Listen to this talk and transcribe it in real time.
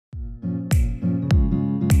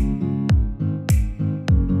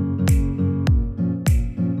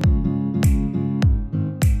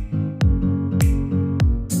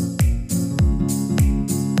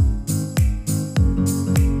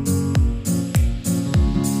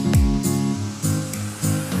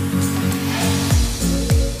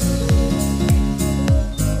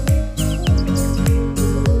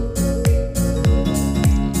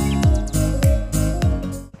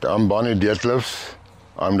I'm Banie Deetlefs.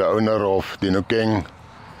 I'm the owner of Dinokeng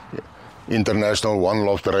International One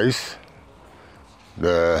Loft Race.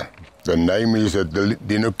 The name is the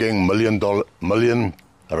Dinokeng Million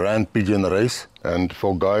Rand Pigeon Race. And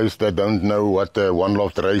for guys that don't know what the One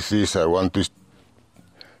Loft Race is, I want to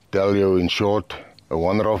tell you in short, a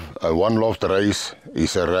One Loft Race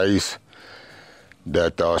is a race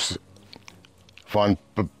that has find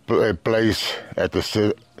a place at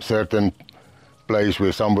a certain place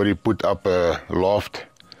where somebody put up a loft,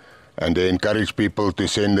 and they encourage people to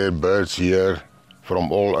send their birds here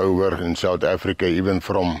from all over in South Africa, even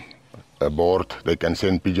from abroad. They can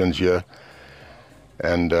send pigeons here,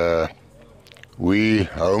 and we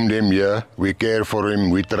home them here, we care for them,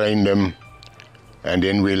 we train them, and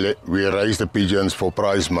then we raise the pigeons for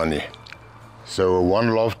prize money. So one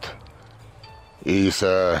loft is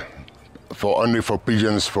only for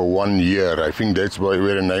pigeons for 1 year. I think that's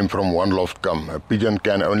where the name from one loft come. A pigeon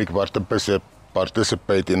can only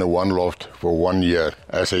participate in a one loft for 1 year.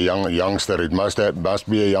 As a youngster, it must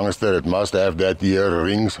be a youngster. It must have that year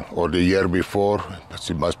rings or the year before.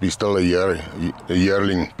 It must be still a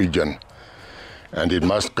yearling pigeon, and it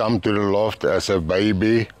must come to the loft as a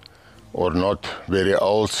baby or not very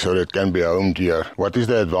old, so it can be homed here. What is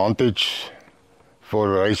the advantage for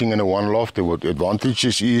raising in a one loft? The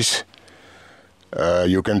advantages is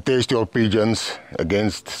you can test your pigeons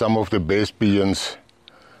against some of the best pigeons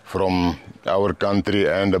from our country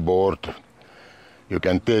and abroad. You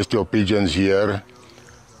can test your pigeons here,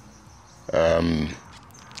 and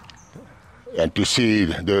to see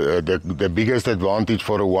the biggest advantage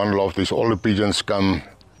for a one loft is all the pigeons come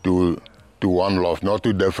to one loft, not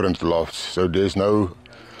to different lofts. So there's no,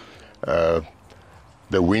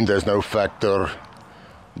 the wind has no factor.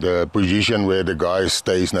 The position where the guy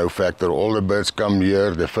stays no factor. All the birds come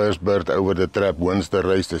here. The first bird over the trap wins the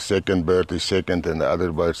race. The second bird is second, and the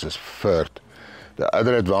other birds is third. The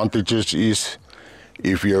other advantages is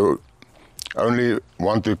if you only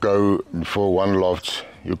want to go for one loft,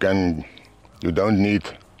 you don't need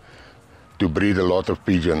to breed a lot of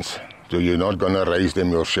pigeons. So you're not gonna raise them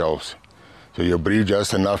yourselves. So you breed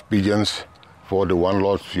just enough pigeons for the one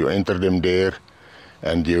loft. You enter them there,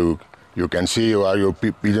 and you can see how your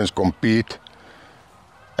pigeons compete,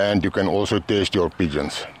 and you can also test your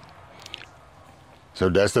pigeons. So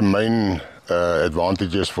that's the main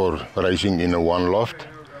advantages for raising in a one loft.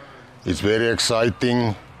 It's very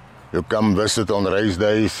exciting. You come visit on race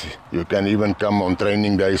days. You can even come on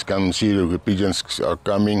training days, come see the pigeons are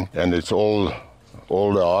coming, and it's all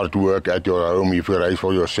the hard work at your home. If you raise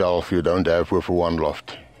for yourself, you don't have with a one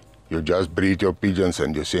loft. You just breed your pigeons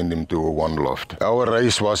and you send them to a one loft. Our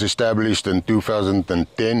race was established in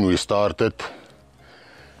 2010. We started.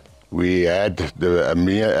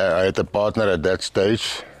 I had a partner at that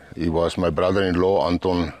stage. He was my brother-in-law,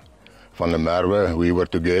 Anton van der Merwe. We were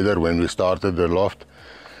together when we started the loft.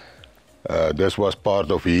 This was part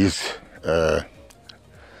of his a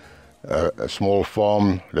small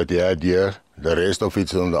farm that he had here. The rest of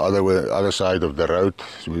it's on the other side of the road.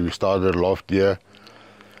 So we started a loft here.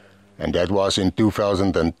 And that was in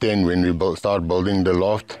 2010 when we started building the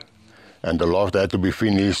loft. And the loft had to be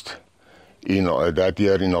finished in that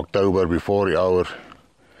year in October, before our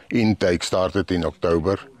intake started in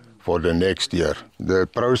October for the next year. The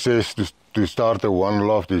process to start a one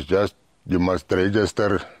loft is just, you must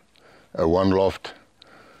register a one loft,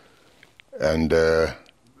 and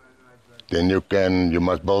then you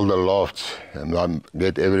must build the lofts and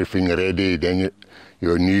get everything ready. Then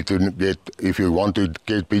you need to get, if you want to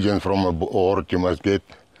get pigeons from abroad, you must get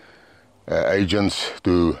agents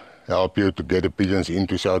to help you to get the pigeons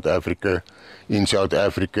into South Africa. In South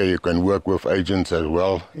Africa, you can work with agents as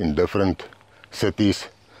well in different cities.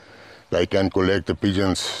 They can collect the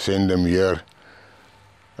pigeons, send them here.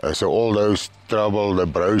 So all those trouble, the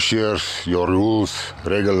brochures, your rules,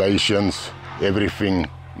 regulations, everything,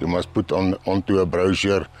 you must put onto a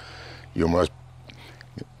brochure. You must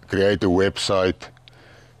create a website,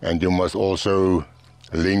 and you must also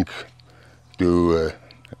link to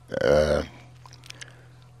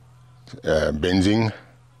Benzing.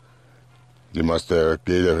 You must get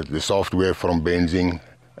the software from Benzing,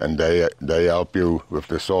 and they help you with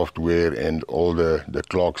the software and all the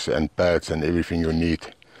clocks and pads and everything you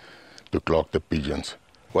need to clock the pigeons.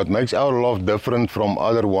 What makes our loft different from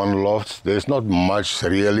other one lofts, there's not much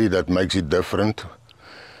really that makes it different.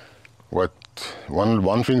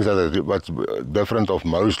 One thing what's different of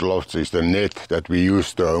most lofts is the net that we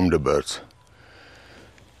use to home the birds.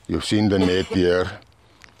 You've seen the net here.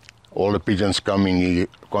 All the pigeons coming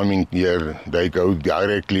here, they go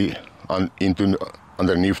directly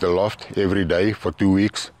underneath the loft every day for 2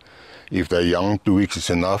 weeks. If they're young, 2 weeks is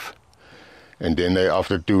enough. And then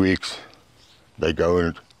after 2 weeks, they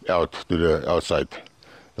go out to the outside.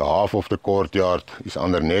 The half of the courtyard is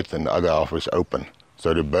under net and the other half is open.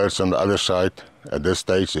 So the birds on the other side, at this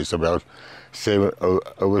stage, is about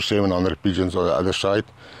over 700 pigeons on the other side.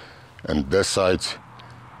 And this side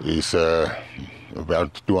is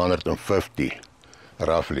about 250,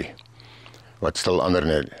 roughly, but still under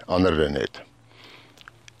the net.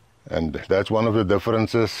 And that's one of the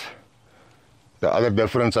differences. The other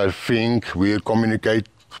difference, I think, we communicate,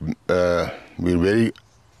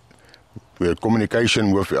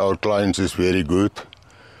 communication with our clients is very good.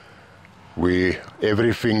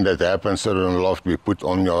 Everything that happens in the loft, we put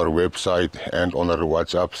on our website and on our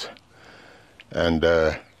WhatsApps. And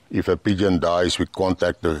if a pigeon dies, we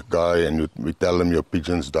contact the guy and we tell him your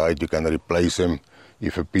pigeons died, you can replace him.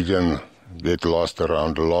 If a pigeon gets lost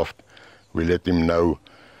around the loft, we let him know.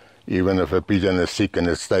 Even if a pigeon is sick and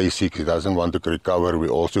it stays sick, he doesn't want to recover, we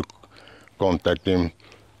also contact him.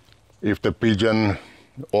 If the pigeon,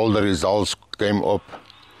 all the results came up,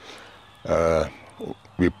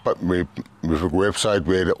 we have a website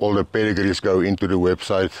where all the pedigrees go into the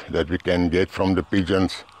website that we can get from the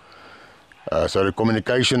pigeons. So the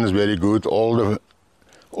communication is very good.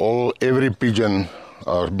 Every pigeon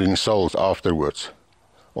are being sold afterwards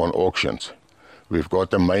on auctions. We've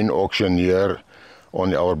got a main auction here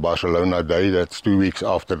on our Barcelona day. That's 2 weeks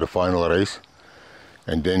after the final race.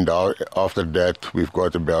 And then after that, we've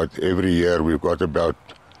got about, every year, we've got about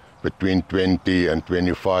between 20 and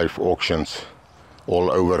 25 auctions all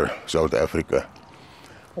over South Africa.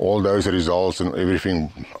 All those results and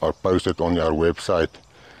everything are posted on our website,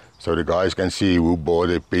 so the guys can see who bought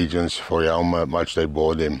their pigeons, for how much they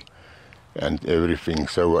bought them, and everything.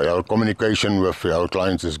 So our communication with our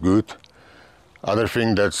clients is good. Other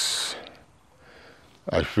thing that's,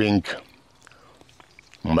 I think,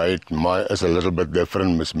 is a little bit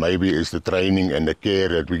different, maybe is the training and the care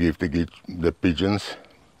that we give the pigeons.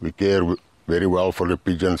 We care very well for the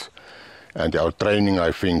pigeons, and our training,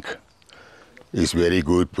 I think, is very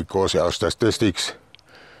good, because our statistics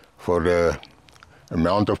for the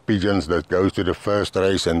amount of pigeons that goes to the first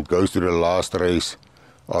race and goes to the last race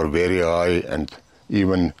are very high, and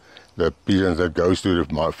even the pigeons that goes to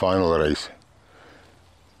the final race,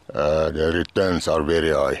 the returns are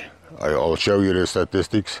very high. I'll show you the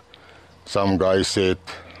statistics. Some guys said,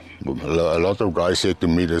 a lot of guys said to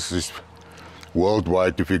me, this is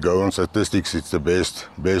worldwide, if you go on statistics, it's the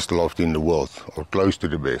best loft in the world, or close to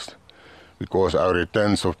the best. Because our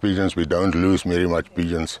returns of pigeons, we don't lose very much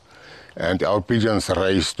pigeons. And our pigeons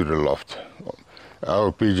race to the loft.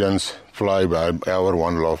 Our pigeons fly by our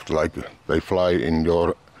one loft like they fly in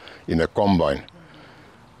a combine.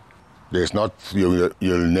 There's not, you'll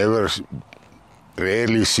never,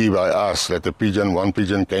 rarely see by us that one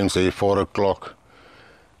pigeon came, say, 4 o'clock,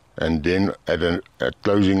 and then at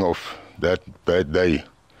closing of that day,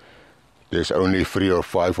 there's only 3 or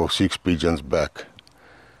 5 or 6 pigeons back.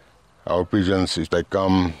 Our pigeons, if they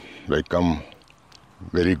come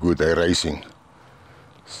very good, they're racing.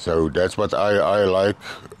 So that's what I like.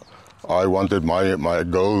 I wanted my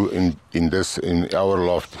goal in our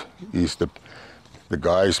loft is the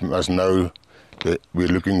guys must know that we're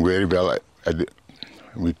looking very well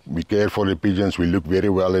we care for the pigeons, we look very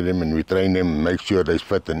well at them, and we train them, make sure they're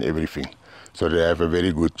fit and everything, so they have a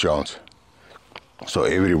very good chance. So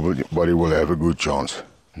everybody will have a good chance.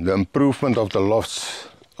 The improvement of the lofts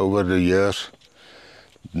over the years,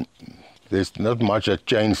 there's not much that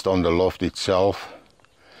changed on the loft itself,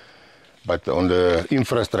 but on the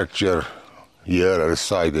infrastructure here at the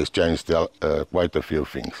side has changed quite a few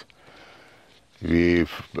things. We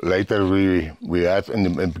had in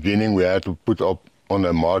the beginning, we had to put up on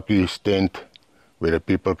a marquee tent where the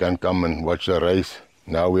people can come and watch the race.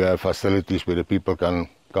 Now we have facilities where the people can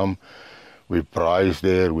come. We've prize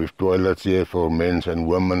there, we've toilets here for men and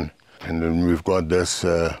women, and then we've got this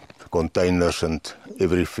containers and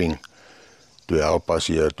everything to help us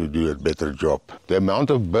here to do a better job. The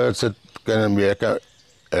amount of birds that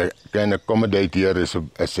can accommodate here is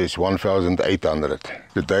 1,800.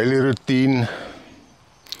 The daily routine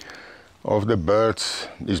of the birds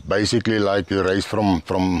is basically like a race from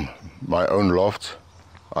my own loft.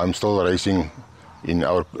 I'm still racing in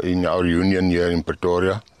our union here in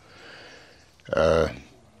Pretoria. The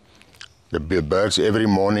birds every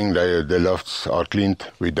morning, the lofts are cleaned.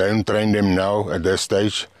 We don't train them now at this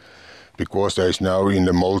stage because there's now in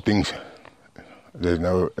the molting.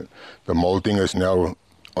 The molting is now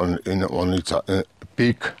on its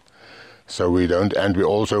peak, so we don't. And we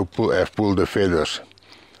also have pulled the feathers.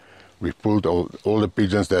 We pulled all the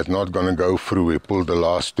pigeons that's not going to go through. We pulled the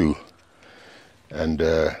last 2, and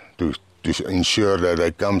to to ensure that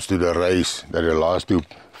they comes to the race, that the last two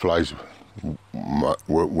flights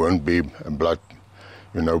won't be blood,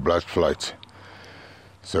 blood flights.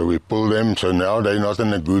 So we pull them, so now they're not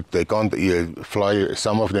in a good, they can't fly,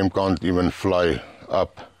 some of them can't even fly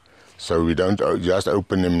up. So we don't just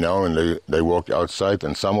open them now and they walk outside,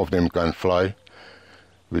 and some of them can fly.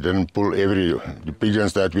 We didn't pull the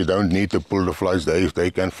pigeons that we don't need to pull the flights,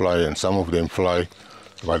 they can fly, and some of them fly,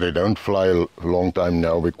 but they don't fly a long time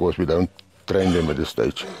now because we don't train them at this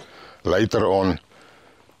stage. Later on,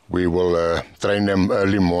 we will train them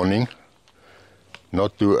early morning,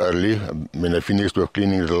 not too early. When they finish with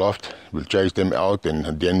cleaning the loft, we'll chase them out,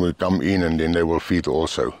 and then we'll come in, and then they will feed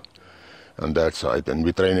also on that side. And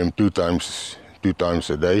we train them two times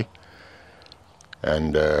a day.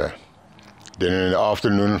 And then in the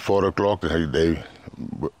afternoon, 4 o'clock,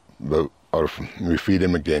 we feed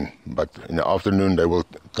them again. But in the afternoon, they will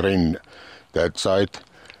train that side.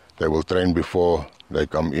 They will train before they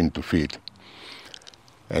come in to feed.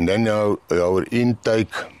 And then our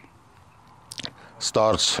intake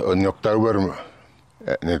starts in October,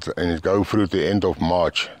 and it goes through the end of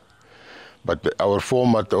March. But our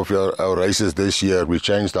format of our races this year, we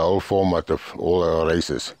changed the whole format of all our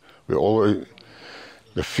races. We always,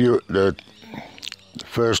 the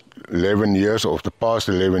first 11 years, of the past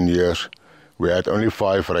 11 years, we had only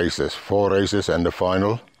 5 races, 4 races and the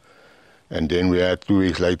final. And then we had 2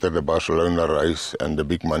 weeks later the Barcelona race and the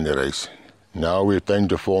big money race. Now we've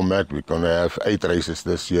changed the format. We're going to have 8 races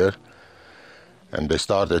this year. And they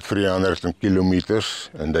start at 300 kilometers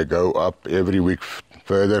and they go up every week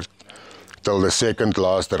further till the second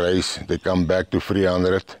last race. They come back to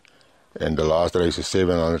 300, and the last race is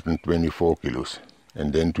 724 kilos.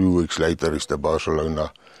 And then 2 weeks later is the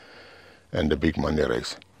Barcelona and the big money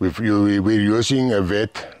race. We're using a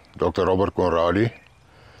vet, Dr. Robert Conradi.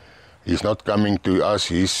 He's not coming to us.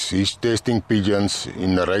 He's testing pigeons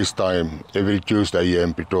in the race time every Tuesday here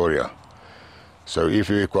in Pretoria. So if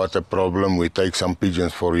we've got a problem, we take some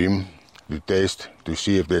pigeons for him to test, to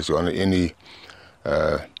see if there's any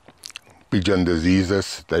pigeon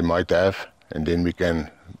diseases they might have, and then we can,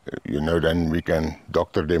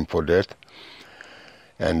 doctor them for that.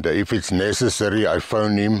 And if it's necessary, I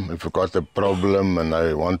phone him. If I've got a problem and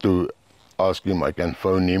I want to ask him, I can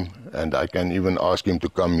phone him, and I can even ask him to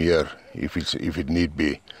come here if it need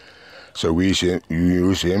be. So we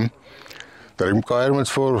use him. The requirements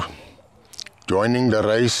for joining the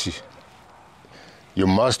race, you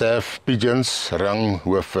must have pigeons rung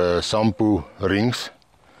with sampu rings.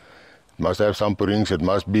 It must have sampu rings. It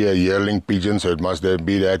must be a yearling pigeon, so it must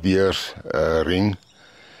be that year's ring.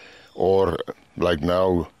 Or like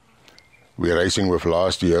now, we're racing with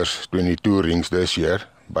last year's 22 rings this year,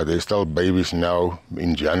 but there's still babies now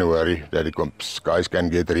in January that the guys can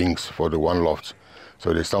get rings for the one lofts.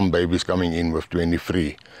 So there's some babies coming in with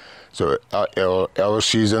 23. So our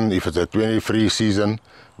season, if it's a 23 season,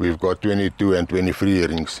 we've got 22 and 23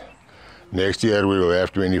 rings. Next year we will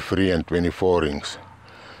have 23 and 24 rings.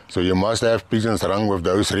 So you must have pigeons rung with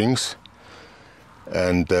those rings,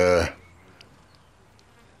 and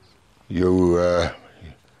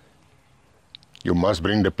you must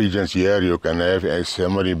bring the pigeons here. You can have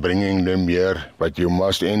somebody bringing them here, but you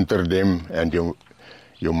must enter them, and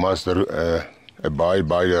you must abide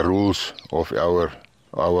by the rules of our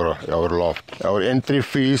loft. Our entry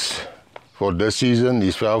fees for this season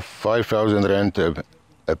is 5,000 rand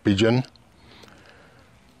a pigeon,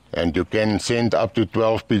 and you can send up to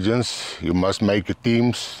 12 pigeons. You must make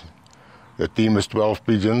teams. The team is 12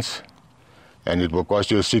 pigeons, and it will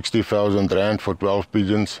cost you 60,000 rand for 12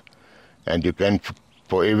 pigeons. And you can,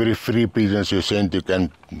 for every 3 pigeons you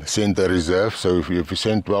can send a reserve. So if you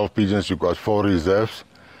send 12 pigeons, you got 4 reserves.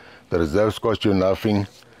 The reserves cost you nothing,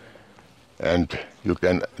 and you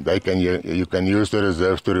can use the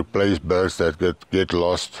reserves to replace birds that get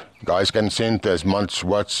lost. Guys can send as much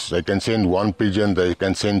they can send 1 pigeon, they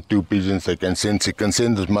can send 2 pigeons, they can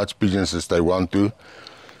send as much pigeons as they want to,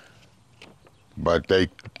 but they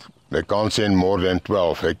can't send more than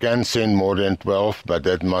 12. They can send more than 12, but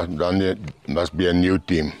that must be a new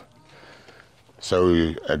team. So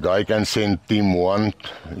a guy can send team 1,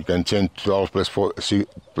 he can send 12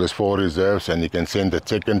 plus 4 reserves, and he can send a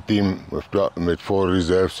second team with 4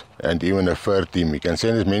 reserves, and even a third team. He can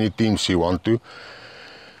send as many teams he wants to,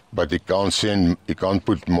 but he can't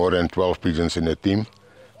put more than 12 pigeons in a team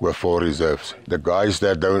with 4 reserves. The guys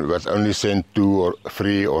that only send 2 or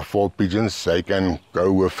 3 or 4 pigeons, they can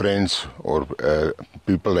go with friends or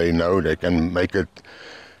people they know. They can make it.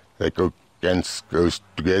 They can go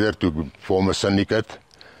together to form a syndicate,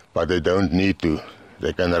 but they don't need to.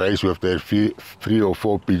 They can race with their 3 or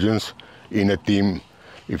 4 pigeons in a team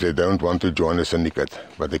if they don't want to join a syndicate.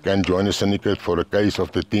 But they can join a syndicate for the case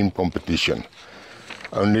of the team competition.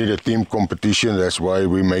 Only the team competition, that's why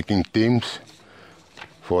we're making teams.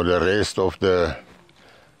 For the rest of the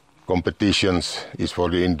competitions is for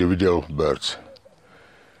the individual birds.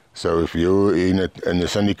 So if you're in a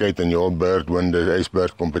syndicate and your bird win the ace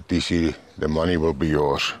bird competition, the money will be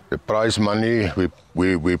yours. The prize money,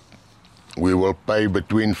 we will pay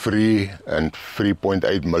between 3 and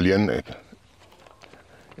 3.8 million.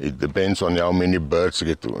 It depends on how many birds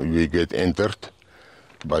we get entered,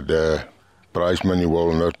 but the prize money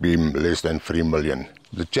will not be less than 3 million.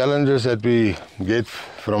 The challenges that we get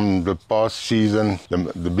from the past season,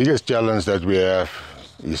 the biggest challenge that we have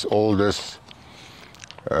is all this,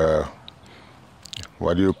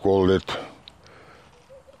 what do you call it?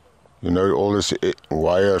 You know, all these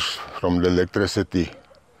wires from the electricity,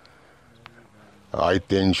 high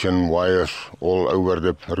tension wires all over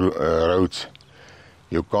the roads.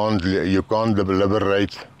 You can't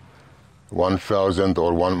liberate 1,000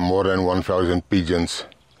 or more than 1,000 pigeons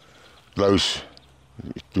close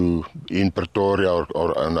to in Pretoria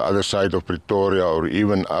or on the other side of Pretoria, or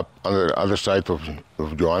even up on the other side of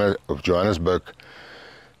Johannesburg.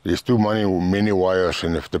 There's too many wires,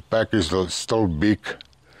 and if the pack is still big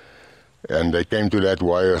and they came to that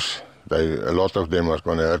wires, a lot of them are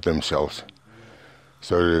going to hurt themselves.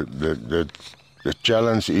 So the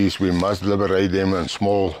challenge is we must liberate them in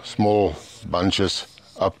small bunches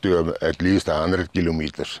up to at least 100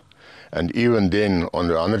 kilometers. And even then, on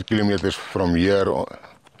the 100 kilometers from here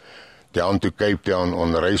down to Cape Town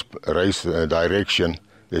on the race direction,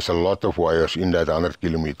 there's a lot of wires in that 100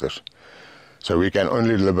 kilometers. So we can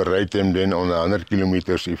only liberate them then on the 100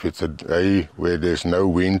 kilometers if it's a day where there's no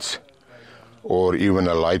winds or even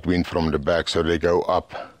a light wind from the back, so they go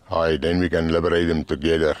up high, then we can liberate them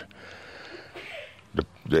together.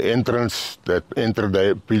 The entrants that enter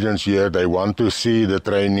the pigeons here, they want to see the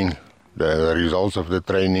training, the results of the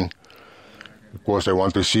training. Of course, they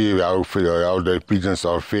want to see how the pigeons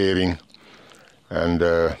are faring, and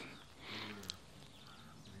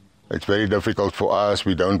it's very difficult for us.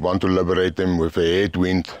 We don't want to liberate them with a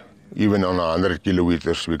headwind. Even on 100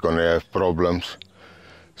 kilometers, we're going to have problems.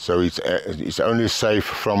 So it's only safe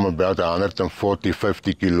from about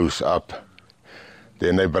 140-50 kilos up.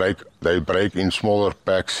 Then they break in smaller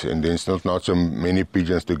packs, and then it's not so many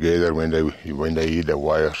pigeons together when they hit the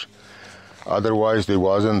wires. Otherwise, there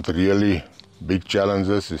wasn't really big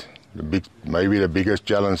challenges. Maybe the biggest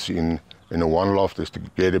challenge in a one loft is to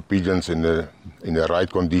get the pigeons in the right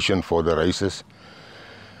condition for the races.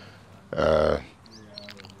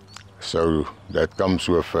 So that comes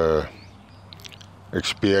with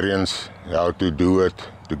experience, how to do it,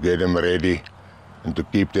 to get them ready and to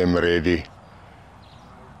keep them ready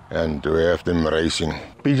and to have them racing.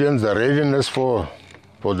 Pigeons, the readiness for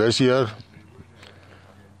this year,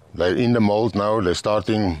 they're in the mold now.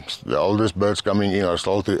 The oldest birds coming in are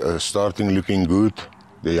starting looking good.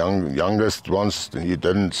 The youngest ones, he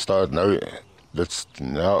didn't start now. That's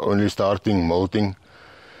now only starting molting.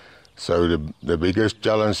 So the biggest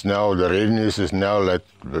challenge now, the readiness is now that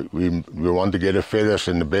we want to get the feathers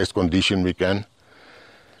in the best condition we can.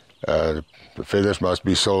 The feathers must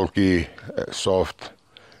be silky, soft,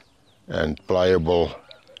 and pliable,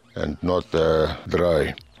 and not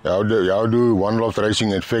dry. How do one loft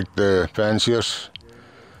racing affect the fanciers?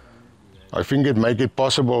 I think it makes it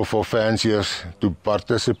possible for fanciers to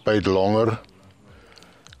participate longer.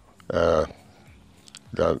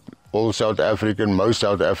 Most South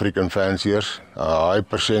African fanciers, a high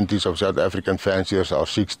percentage of South African fanciers are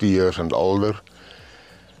 60 years and older,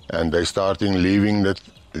 and they're starting leaving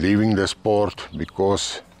the sport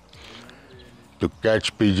because to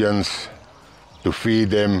catch pigeons, to feed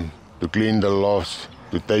them, to clean the lofts,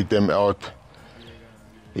 to take them out,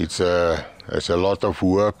 it's a lot of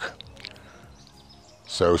work.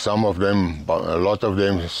 So a lot of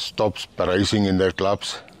them stops racing in their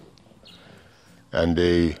clubs, and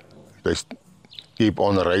they keep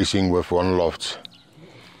on racing with one lofts.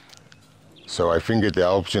 So I think it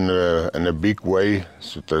helps in a big way,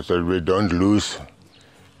 so that we don't lose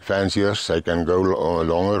fanciers. They can go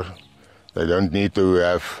longer. They don't need to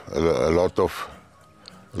have a lot of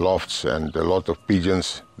lofts and a lot of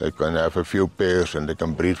pigeons. They can have a few pairs and they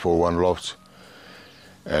can breed for one loft,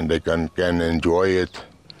 and they can enjoy it,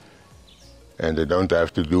 and they don't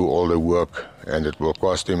have to do all the work, and it will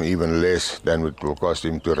cost him even less than it will cost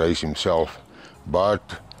him to race himself. But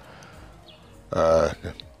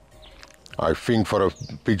I think for a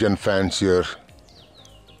pigeon fancier,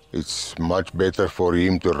 it's much better for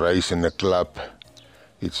him to race in a club.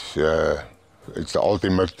 It's the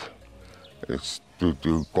ultimate. It's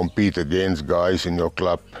to compete against guys in your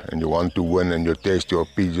club and you want to win and you test your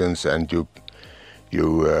pigeons and you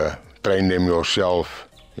train them yourself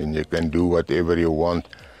and you can do whatever you want.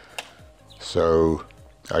 So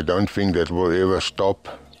I don't think that will ever stop.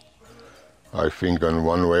 I think in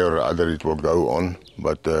one way or other it will go on,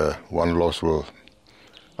 but one lofts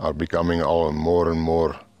are becoming all more and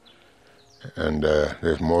more, and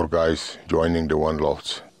there's more guys joining the one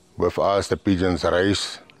lofts. With us, the pigeons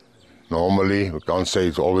race. Normally, we can't say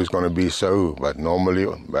it's always going to be so, but normally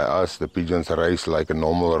by us, the pigeons race like a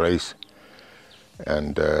normal race.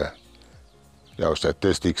 And our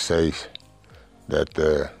statistics say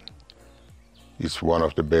that it's one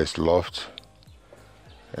of the best lofts.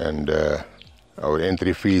 And our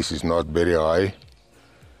entry fees is not very high.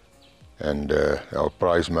 And our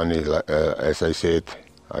prize money, as I said,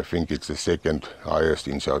 I think it's the second highest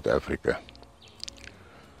in South Africa.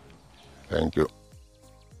 Thank you.